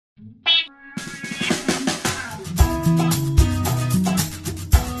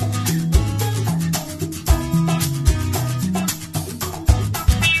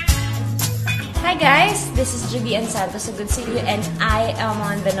This is Judy Ann Santos, so good to see you, and I am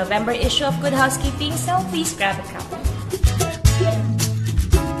on the November issue of Good Housekeeping, so please grab a cup.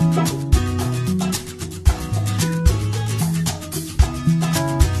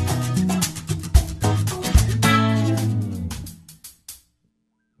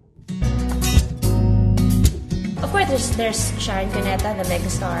 Of course, there's Sharon Cuneta, the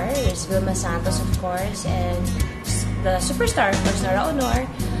megastar. There's Vilma Santos, of course, and the superstar, of course, Nora Honor.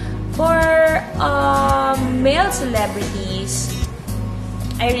 For male celebrities,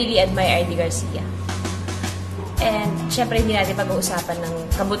 I really admire Eddie Garcia. And syempre hindi natin pag-uusapan ng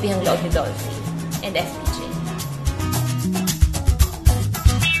kabutihang loob ni Dolphy and FPJ.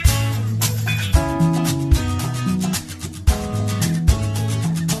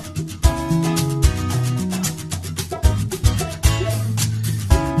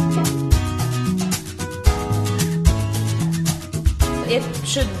 It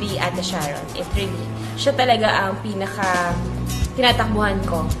should be Ate Sharon. It really, siya talaga ang pinaka tinatakbuhan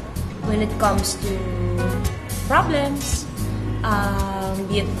ko when it comes to problems,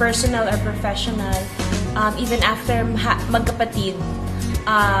 be it personal or professional. Even after magkapatid,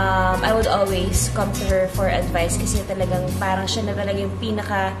 I would always come to her for advice kasi talagang parang siya na talaga yung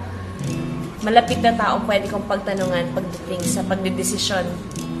pinaka malapit na taong pwede kong pagtanungan pagdating sa pagdedesisyon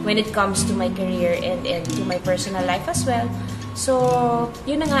when it comes to my career and to my personal life as well. So,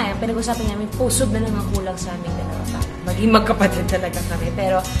 yun na nga, pinag-usapan namin, pusod na lang ang kulang sa aming dalawa para maging magkapatid talaga kami.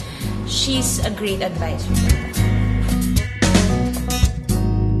 Pero, she's a great advisor.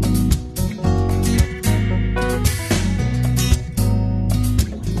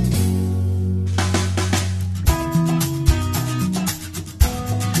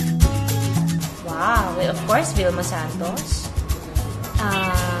 Wow! Well, of course, Vilma Santos.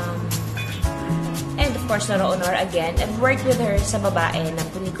 And of course, Nora Honor again. I've worked with her sa babae na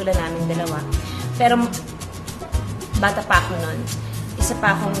pelikula naming dalawa. Pero bata pa ako nun. Isa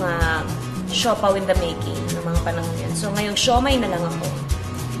pa akong siopaw in the making ng mga panahon yan. So ngayong siomay na lang ako.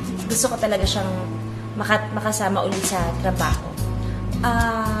 Gusto ko talaga siyang makasama ulit sa trabaho.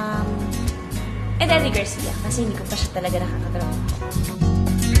 And Eddie Garcia, kasi hindi ko pa siya talaga nakakatrabaho.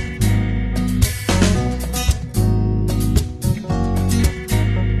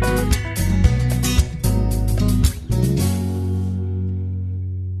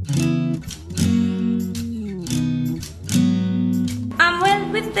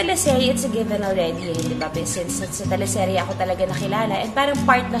 Teleserye, it's a given already, di ba? Since sa teleserye ako talaga nakilala, and parang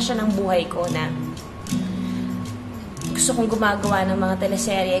part na siya ng buhay ko na gusto kong gumagawa ng mga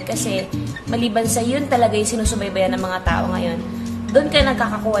teleserye kasi maliban sa yun talaga yung sinusubaybayan ng mga tao ngayon. Doon ka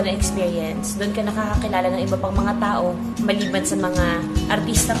nakakakuha ng experience, doon ka nakakakilala ng iba pang mga tao maliban sa mga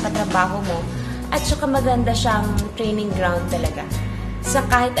artistang katrabaho mo, at saka maganda siyang training ground talaga sa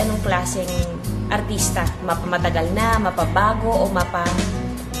kahit anong klaseng artista, mapamatagal na, mapabago, o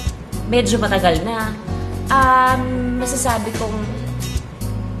medyo matagal na, masasabi kong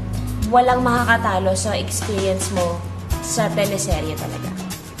walang makakatalo sa experience mo sa teleserye talaga.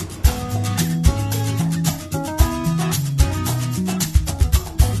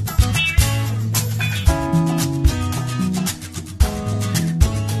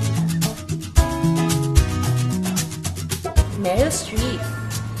 Meryl Streep.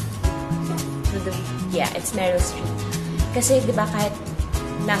 Yeah, it's Meryl Streep. Kasi, di ba, kahit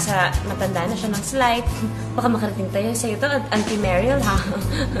nasa matanda na siya ng slight, baka makarating tayo sa ito, Auntie Meryl, ha?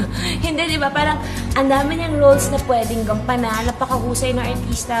 Hindi, di ba? Parang, ang dami niyang roles na pwedeng gampanan, napakahusay ng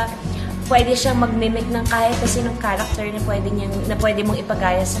artista, pwede siyang mag-mimic ng kahit kasi ng character na pwede mong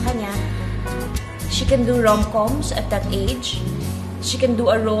ipagaya sa kanya. She can do rom-coms at that age. She can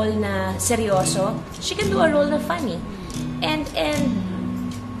do a role na seryoso. She can do a role na funny.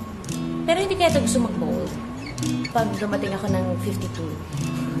 Pero hindi kaya ito gusto mag-bold pag dumating ako ng 52.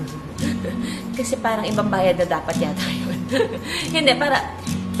 Kasi parang ibang bayad na dapat yata yun. Hindi,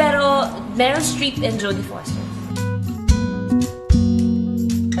 pero Meryl Streep and Jodie Foster.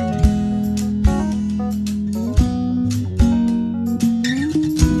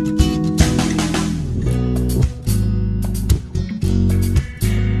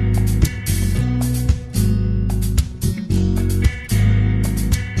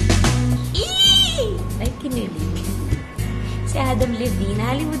 Si Adam Levine,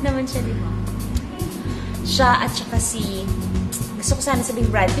 Hollywood naman siya, di ba? Siya at saka gusto ko sana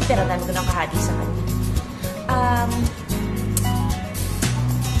sabihin Brad Pitt, pero dami ko nang kahati sa kanya.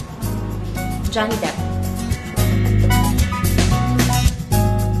 Johnny Depp.